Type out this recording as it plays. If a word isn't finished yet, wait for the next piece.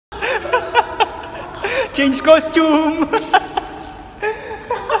Change costume.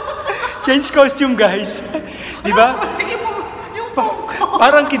 Change costume, guys. Di ba? Sige po, yung phone ko.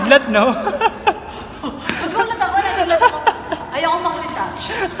 Parang kidlat, no? Nagulat ako. Ayaw ko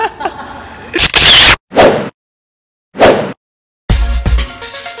makulit-touch.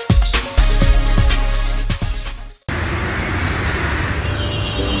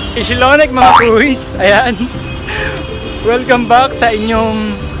 Shlonik, mga kuys. Ayan. Welcome back sa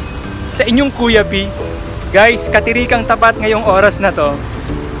inyong Kuya P. Guys, katirikang tapat ngayong oras na to.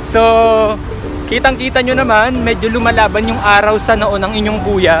 So, kitang-kita nyo naman, medyo lumalaban yung araw sa noo ng inyong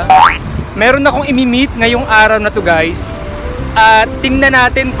kuya. Meron akong imi-meet ngayong araw na to, guys. At tingnan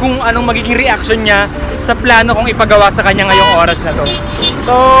natin kung anong magiging reaction niya sa plano kong ipagawa sa kanya ngayong oras na to.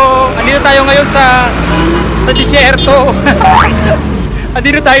 So, andito tayo ngayon sa disyerto.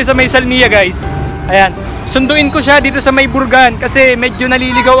 Andito tayo sa may Salmiya, guys. Ayan. Sunduin ko siya dito sa may Burgan kasi medyo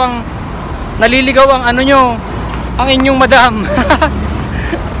naliligaw ang ano nyo, ang inyong madam.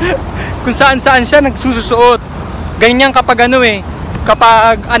 Kung saan-saan siya nagsususuot. Ganyan kapag ano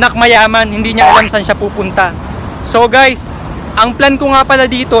kapag anak mayaman, hindi niya alam saan siya pupunta. So guys, ang plan ko nga pala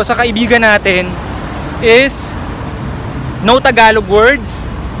dito sa kaibigan natin is no Tagalog words,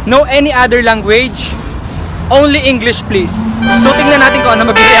 no any other language, only English please. So tingnan natin kung ano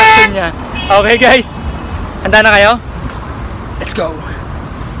mag-reaction niya. Okay guys, handa na kayo? Let's go!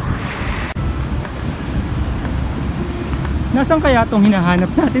 Nasaan kaya itong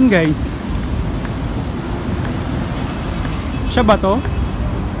hinahanap natin, guys? Siya ba to?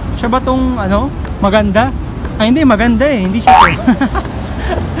 Siya ba tong ano? Maganda? Ay hindi, maganda eh. Hindi siya to.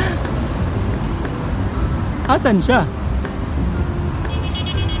 Asan siya?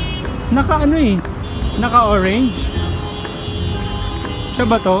 Naka ano eh. Naka orange. Siya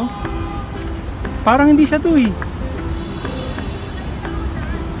ba to? Parang hindi siya to eh.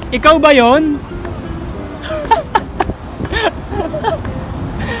 Ikaw ba yon?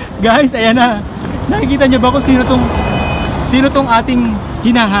 Guys, ayan na. Nakikita niyo ba kung sino tong ating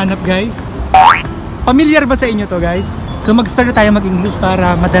hinahanap, guys? Familiar ba sa inyo to, guys? So mag-start na tayo mag-English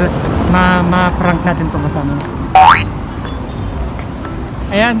para ma-prank natin itong kasama.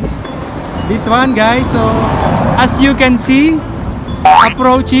 Ayan. This one, guys. So as you can see,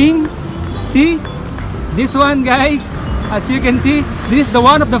 approaching. See? This one, guys. As you can see, this is the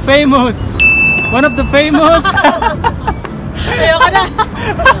one of the famous. One of the famous. Ayoko na.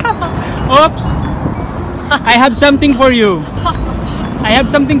 Oops. I have something for you. I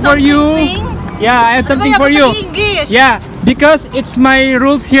have something for you. Yeah, I have something for you. Yeah, because it's my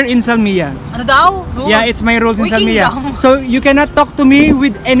rules here in Salmiya. Ano daw? Rules? Yeah, it's my rules in Salmiya. Kingdom. So you cannot talk to me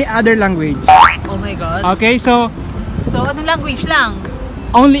with any other language. Oh my God. Okay, so anong language lang?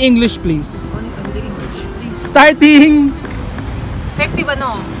 only English please. Only English, please. Starting Effective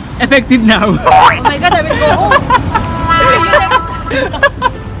ano? effective now. Oh my God, I will go home. See you next.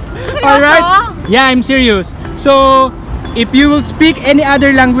 Alright? Yeah, I'm serious. So, if you will speak any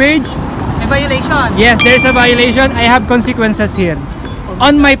other language, May violation. yes, there's a violation. I have consequences here.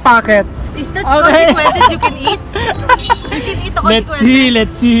 On my pocket. Is that Okay. consequences you can eat? You can eat the consequences.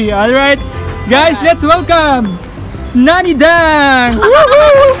 Let's see. Alright. Guys, let's welcome Nanay Dang!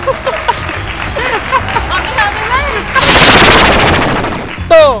 Woohoo!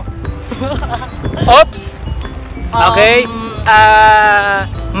 To! Oops! Okay.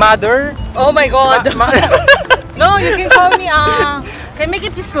 Mother. Oh my God. No, you can call me can you make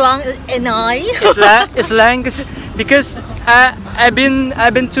it slang Inay? Slang because I've been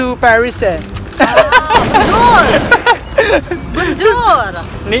to Paris eh. Bonjour. Bonjour.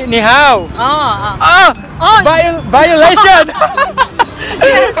 Ni hao. Oh. Violation.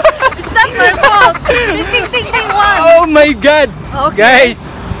 Yes. It's not my fault. Ting one. Oh my God. Okay.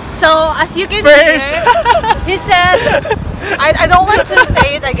 Guys. So as you can First. hear, he said, I don't want to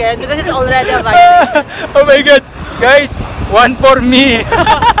say it again because it's already a violation. Oh my God, guys, one for me.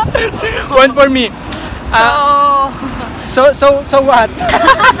 One for me. So what?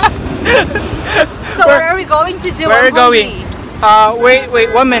 So where are we going to do? Where are we going?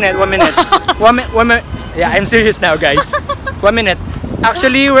 Wait, 1 minute. 1 minute. Yeah, I'm serious now, guys. 1 minute.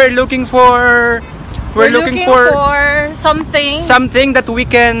 Actually, we're looking for something that we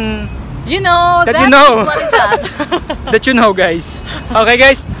can. You know, That you know. what is that? That you know, guys. Okay,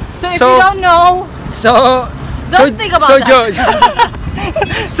 guys. So if you don't know, don't think about that.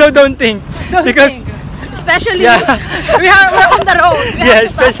 So don't think. Don't because think. Especially, Yeah. we're on the road. We yeah, have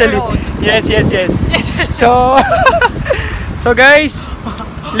to pass the especially. road. Yes. So guys,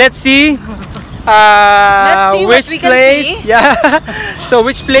 let's see. Let's see what Which we can place? see. Yeah. So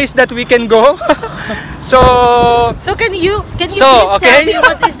which place that we can go? So can you please okay. tell me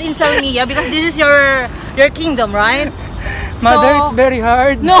what is in Salmiya, because this is your kingdom, right? Mother, So- it's very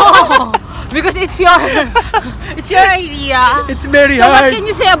hard. No, because it's your idea. It's very So what hard. can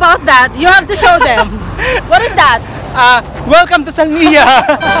you say about that? You have to show them. What is that? Welcome to Salmiya.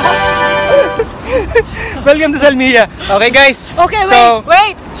 Welcome to Salmiya. Okay, guys. Okay, So,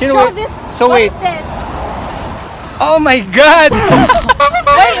 wait. Sino Show wait? this. So What wait. is this? Oh my God.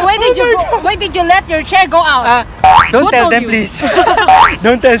 Why did you let your chair go out? Don't Who tell told them, you? please.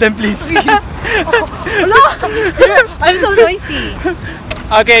 Don't tell them, please. Hello? I'm so noisy.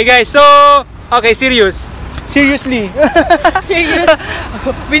 Okay, guys. So, okay, seriously. Serious?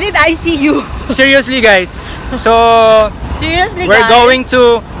 We need ICU. Seriously, guys. So, Seriously, we're guys. going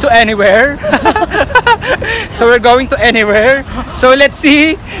to anywhere. So we're going to anywhere. So let's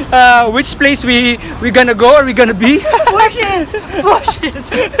see which place we gonna go or we gonna be. Push it.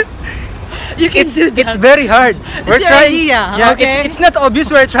 You can do that. It's very hard. We're your trying. idea, Yeah, okay? it's not obvious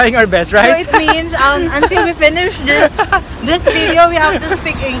we're trying our best, So right? it means until we finish this video, we have to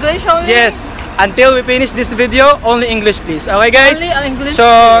speak English only. Yes. Until we finish this video, only English, please. Okay, guys. Only English, So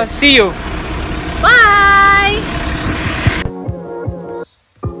please. see you. Bye.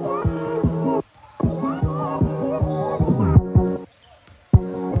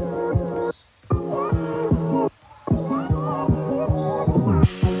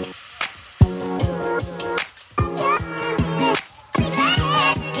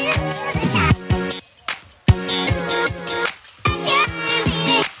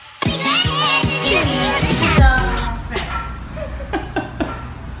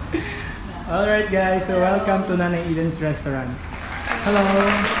 Alright guys, so welcome to Nanay Eden's restaurant. Hello.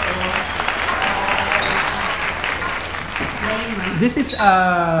 This is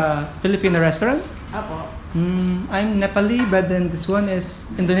a Filipino restaurant? Apo. I'm Nepali, but then this one is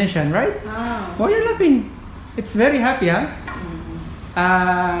Indonesian, right? Ah. Why are you laughing? It's very happy, huh?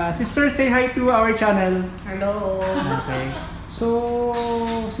 Sister, say hi to our channel. Hello. Okay. So,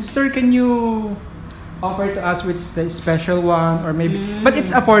 sister, can you offer to us which the special one or maybe, but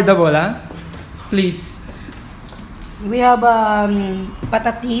it's affordable, huh? Please. We have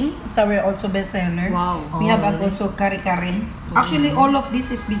patatim. It's our also bestseller. Wow. We have also kare-kare. Actually, all of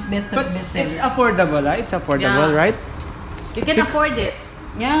this is best But it's bestseller. affordable, huh? It's affordable, Yeah. right? You can afford it.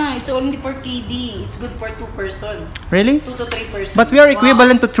 Yeah, it's only for KD. It's good for 2 person. Really? 2 to 3 person. But we are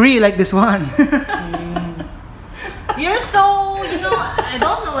equivalent to 3 like this one. You're so, I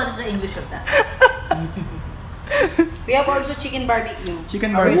don't know what is the English of that. We have also chicken barbecue.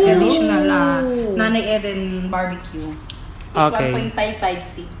 Chicken Our barbecue. traditional Ooh. Nanay Eden barbecue. It's Okay. 1.55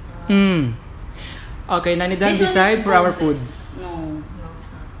 stick. Okay, Nanny Dang, This one decide is for our food. boneless. No, No, it's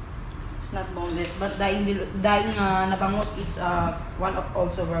not. it's not boneless. But dahil nabangos, it's one of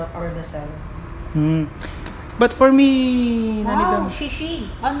also our bestseller. But for me, Nanny Wow, Dang, shishi.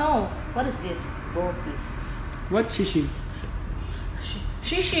 Oh no. What is this? Bopis. what shishi?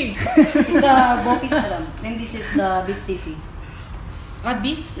 Shishi. It's a bopis, madam. Then this is the beef sisig. A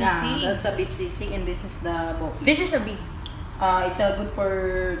beef Yeah, sisig. that's a beef sisig, and this is the bopis. This is a beef. It's good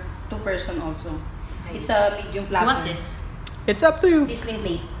for 2 person also. It's a medium platter. What this? It's up to you. Sizzling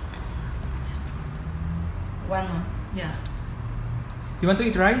plate. One. Yeah. You want to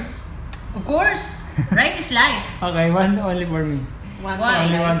eat rice? Of course. Rice is life. Okay, one only for me. One. Why?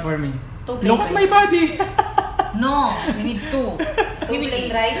 Only plain one rice. for me. 2 plain Look at my rice. body. No, we need 2. 2 plain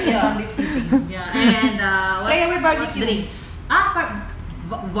rice and 1 beef sisig. Yeah. And Try our what barbecue. drinks?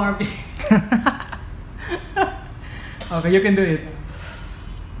 Barbecue. Okay, you can do it.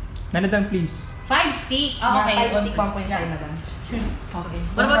 Nanny Dang, please. 5 stick. Yeah, Okay. 5 stick, 1.5, Yeah. madam. Okay.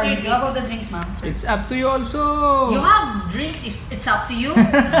 What about your How about drinks? the drinks, ma'am? Sir? It's up to you also. You have drinks. It's up to you.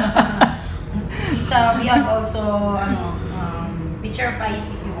 It's we have also pitcher of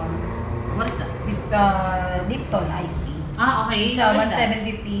iced tea if you want. What is that? With Lipton iced tea. Okay. It's What is that?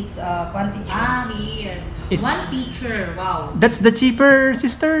 1,750. It's one pitcher. Here. Is- 1 pitcher. Wow. That's the cheaper,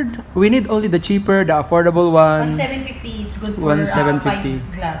 sister. We need only the cheaper, the affordable one. 1,750. It's good for 1,750.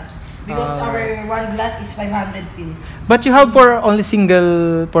 5 glass. Because our 1 glass is 500 pills. But you have for only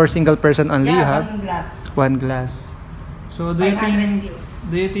single person only. You Yeah, have 1 glass. one glass. So do you think? 500 pills.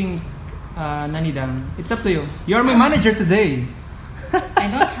 Do you think, Nanny Dang? It's up to you. You're my manager today.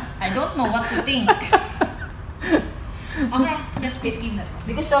 I don't know what to think. Okay, just please give that.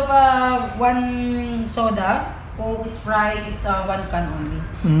 Because of 1 soda, Coke, Sprite, it's 1 can only.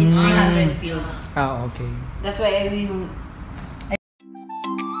 It's 300 pills. Ah, okay. That's why I will.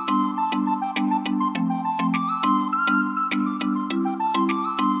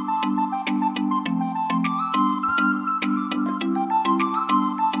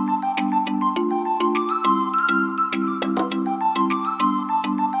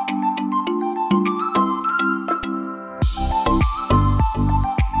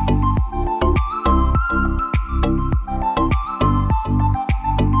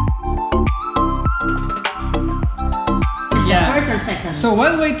 So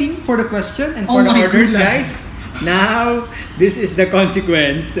while waiting for the question and for the orders, guys, now this is the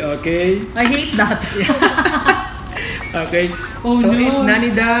consequence, okay? I hate that. Okay. So if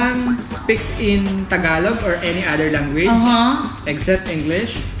Nanny Dang speaks in Tagalog or any other language except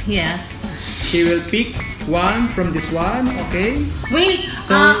English, Yes. she will pick one from this one, okay? Wait.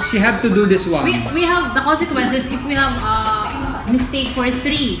 So she have to do this one. We have the consequences if we have mistake for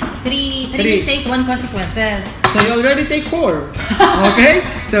three mistake, one consequences. So you already take 4. Okay?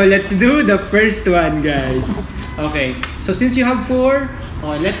 So let's do the first one, guys. Okay. So since you have 4,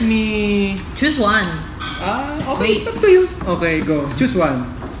 let me Choose one. okay, it's up to you. Okay, go. Choose one.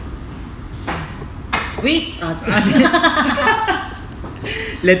 Wait.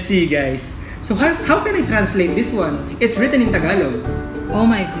 Let's see, guys. So how can I translate this one? It's written in Tagalog. Oh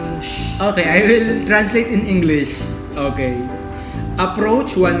my gosh. Okay, I will translate in English. Okay.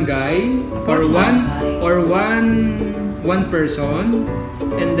 Approach one guy one person,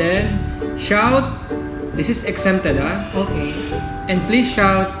 and then shout. This is exempted, Okay. And please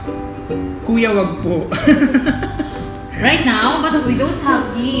shout, Kuya wag po. Right now, but we don't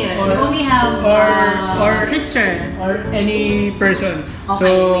have here. We only have or sister. Or any person. Okay.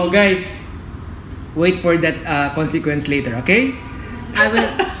 So guys, wait for that consequence later, okay?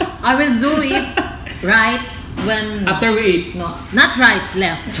 I will do it right when After we eat. no, not right,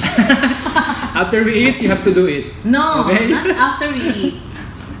 left. After we eat, you have to do it. No, Okay? not after we eat.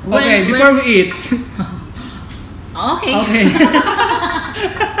 Okay, before we eat. Okay. Okay.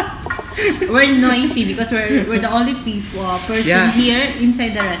 We're noisy because we're the only person here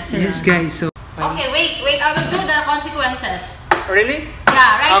inside the restaurant. Yes, guys. So. Okay, wait. I will do the consequences. Really?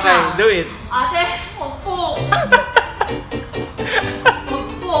 Yeah, right Okay, now. do it. Ate, opo.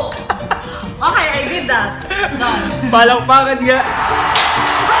 Opo. Okay, I did that. It's done. Palakpakan nga.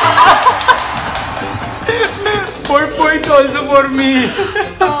 4 points also for me.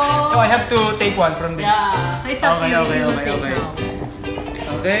 So I have to take one from this. Yeah. So it's up to you. Okay. You will take now.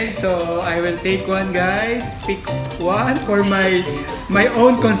 Okay, so I will take one, guys. Pick one for my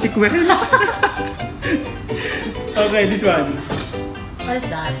own consequence. Okay, this one. What is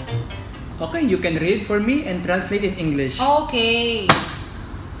that? Okay, you can read for me and translate in English. Okay.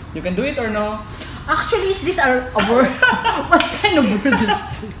 You can do it or no? Actually, is this a word? What kind of word is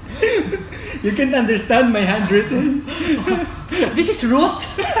this? You can understand my handwritten. This is root?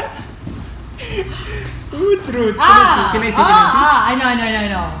 What's root? Can I see? I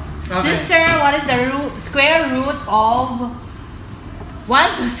know. Okay. Sister, what is the square root of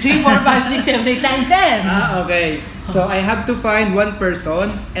 1, 2, 3, 4, 5, 6, 7, 8, 9, 10? Okay. So I have to find one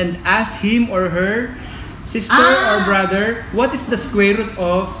person and ask him or her, sister or brother, what is the square root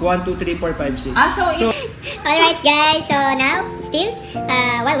of 1, 2, 3, 4, 5, 6? So Alright guys, so now, still,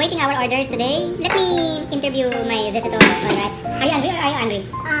 while waiting our orders today, let me interview my visitor. Alright, are you hungry or are you hungry?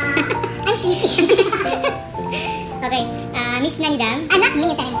 I'm sleepy. Okay, Miss Nanny Dang. I'm not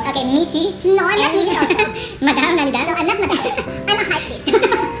Miss anymore. Okay, Mrs. No, I'm not Mrs. also. Madam Nanny Dang. No, I'm not Madam. I'm a high priest. You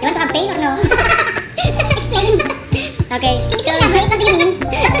want to campaign or no? Explain. Okay, so what do you mean?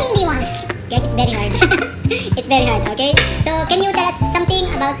 What do you want? Guys, it's very hard. It's very hard, okay? So, can you tell us something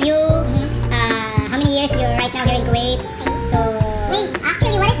about you? How many years you're right now here in Kuwait? So... Wait,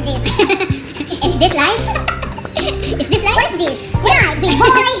 actually, what is this? Is this live? Is this live? What is this? Yeah, big boy!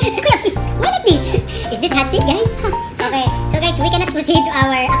 What is this? Is this hot seat, guys? Okay, so guys, we cannot proceed to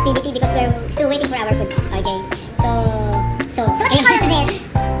our activity because we're still waiting for our food. Okay, so what do you call this?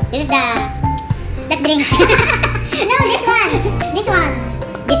 This is that's drinks. No, this one.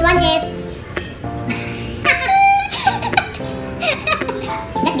 This one is...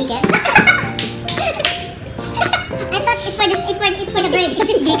 Is that beaker? I thought it's for the bird. Is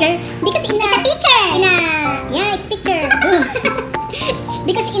this beaker? Because it's a picture. Yeah, it's picture.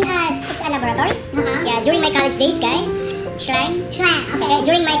 Because it's a laboratory. Yeah, during my college days, guys. Shrine. Okay.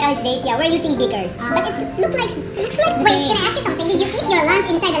 During my college days, yeah, we're using beakers. But it looks like. Wait, can I ask you something? Did you eat your lunch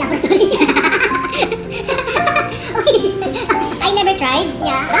inside the laboratory? I never tried.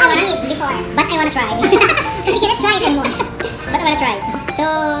 Yeah, I did before. But I wanna try. You cannot try it anymore. But I wanna try. So,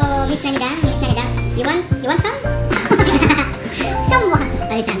 Miss Nanny Dang, you want some? Someone.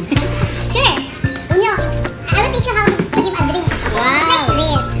 Listen. Sure. No, I will teach you how to give a drink. Wow. It's like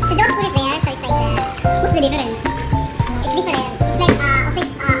this. So don't put it there. So it's like that. What's the difference? It's different. It's like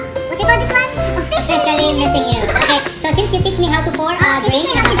what do you call this one? Officially missing you. Okay. So since you teach me how to pour a drink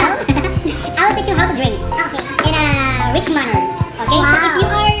in a bottle, I will teach you how to drink. Okay. In a rich manner. Okay. Wow. So if you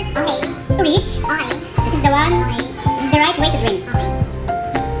are rich, this is the one. Okay. This is the right way to drink. Okay.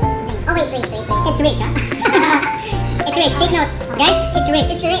 Oh wait. It's rich, huh? It's rich. Take note, guys. It's rich.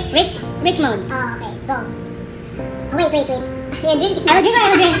 It's rich. Rich mode. Oh, okay. Go. Oh, wait. Here, drink this. I will drink or I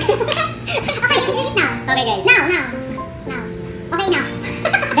will drink. Okay, you drink it now. Okay, guys. Now. Okay, now.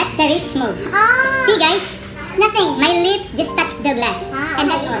 That's the rich mode. Oh. See, guys? Nothing. My lips just touched the glass. And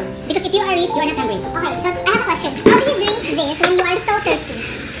that's all. Because if you are rich, you are not hungry. Okay, so I have a question. How do you drink this when you are so thirsty?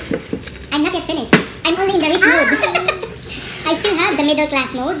 I'm not yet finished. I'm only in the rich mood. I still have the middle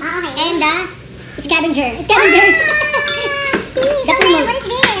class mode and the scavenger. See, the full mode. What is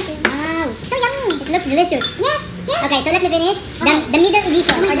this? Wow, so yummy. It looks delicious. Yes. Okay, so let me finish the middle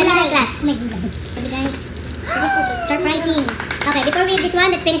edition or the middle class. Okay, guys. Surprising. Okay, before we eat this one,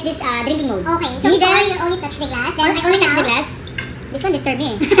 let's finish this drinking mode. Okay, so middle, you only touch the glass. Then I only touch the glass. This one disturbed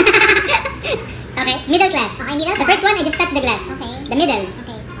me. Okay, middle class. Okay, middle. The first one, I just touch the glass. Okay. The middle.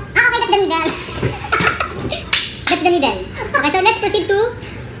 Okay. Okay, that's the middle. That's the middle. Okay, so let's proceed to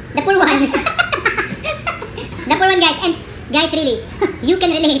the poor one. The poor one, guys. And guys, really, you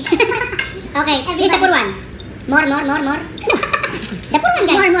can relate. Okay, this is the poor one. More. The poor one,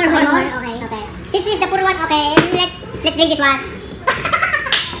 guys. More. Okay. Since this is the poor one, okay, let's drink this one.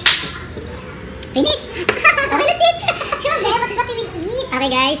 Finish. Okay, let's eat. Sure, what we will eat. Okay,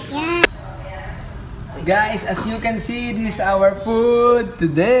 guys. Yeah. Guys, as you can see, this is our food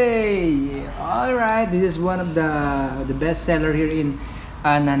today. Alright, this is one of the best seller here in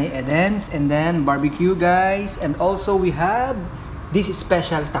Nanay Eden's. And then barbecue, guys. And also we have this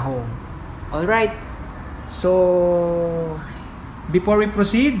special tahong. Alright, so before we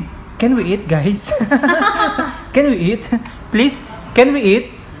proceed, can we eat, guys? Can we eat? Please, can we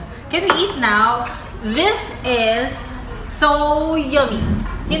eat? Can we eat now? This is so yummy.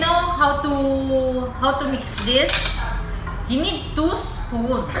 You know how to mix this? You need 2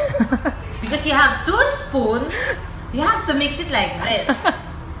 spoons. Because you have 2 spoons, you have to mix it like this.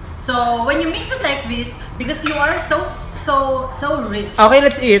 So when you mix it like this, because you are so rich. Okay,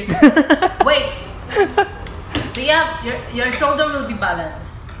 let's eat. Wait. So you have your shoulder will be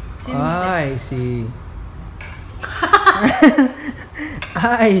balanced. See? I see.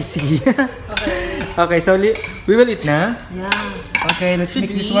 I see. Okay, so we will eat na. Yeah. Okay, let's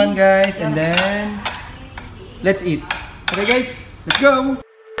mix this one, guys, and then let's eat. Okay, guys, let's go.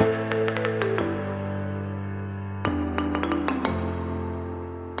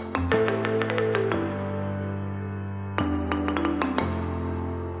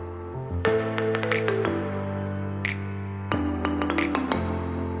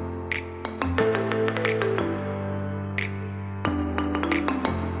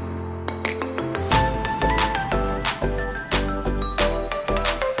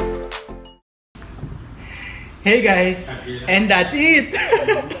 Hey guys, and that's it.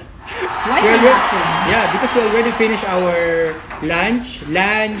 Why are you laughing? Yeah, because we already finished our lunch,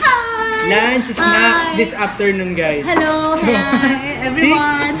 snacks this afternoon, guys. Hello, So, hi, see,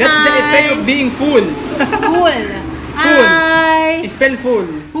 everyone. that's the effect of being full. Full. Full. Hi. Spell full.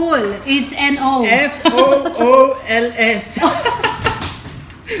 Full. It's N-O. F-O-O-L-S.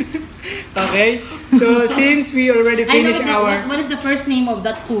 Okay, so since we already I know finished our what is the first name of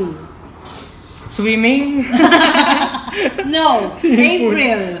that pool? swimming. No, Swimming pool.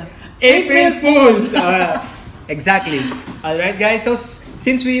 April. April Fools! Exactly. Alright guys, so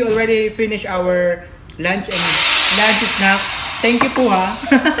since we already finished our lunch and snack, thank you po ha.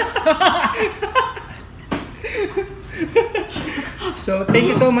 So thank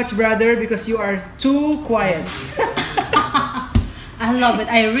you so much, brother, because you are too quiet. I love it.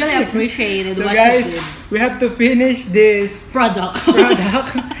 I really appreciate it. So what guys, you did. we have to finish this Product.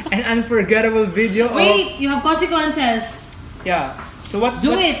 an unforgettable video. Wait, you have consequences. Yeah. So what?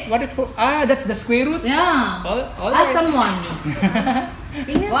 Do what, it. What it for? Ah, that's the square root. Yeah. All Ask right. someone.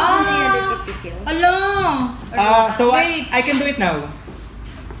 Wow. Hello. So Wait. I can do it now.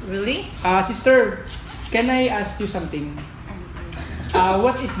 Really? Sister, can I ask you something?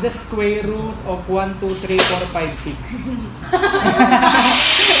 What is the square root of 1, 2, 3, 4, 5, 6?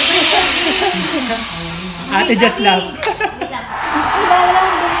 Ate just laugh.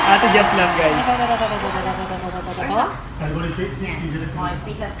 Ate just laugh, guys.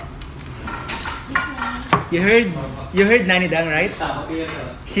 You heard Nanny Dang, right?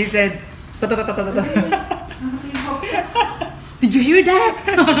 She said, Did you hear that?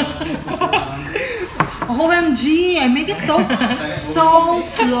 OMG, I make it so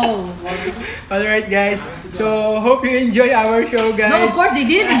slow. Alright guys, so hope you enjoy our show, guys. No, of course they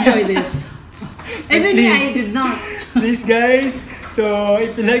didn't enjoy this. Even me, I did not. Please guys, so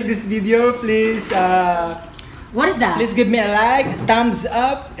if you like this video, please What is that? please give me a like, thumbs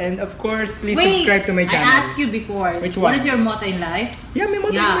up, and of course please subscribe to my channel. I asked you before. Which one? What is your motto in life? Yeah, my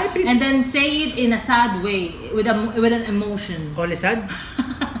motto in life is and then say it in a sad way with an emotion. Only sad?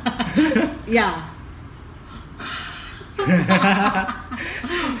 Yeah.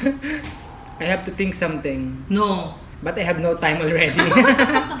 I have to think something. No. But I have no time already.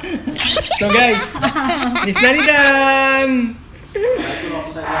 So guys, Miss Nanny Dang!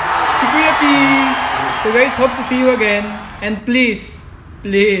 Si Kuya P! So guys, hope to see you again. And please,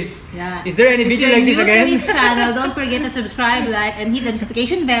 Yeah. is there any video like this again? If you're new to this channel, don't forget to subscribe, like, and hit the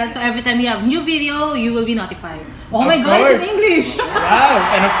notification bell so every time we have new video, you will be notified. Oh my God, it's in English! Wow!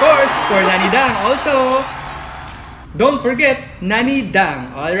 And of course, for Nanny Dang also, don't forget Nanny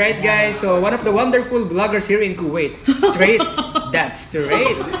Dang. Alright guys, so one of the wonderful vloggers here in Kuwait. Straight, that's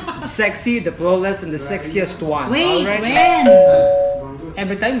straight. Sexy, the flawless, and the sexiest one. Wait, Alright? when?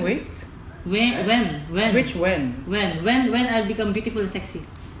 Every time, wait. When? Which when? When I'll become beautiful and sexy?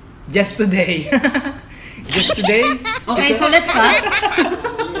 Just today. Just today. Okay, so let's cut.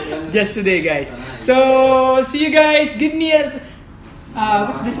 Just today, guys. So, see you guys. Give me a...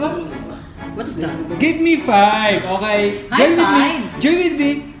 what's this one? What's that? Give me 5, okay? High five. Join with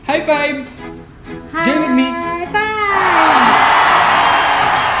me. High five. Hi. Join with me.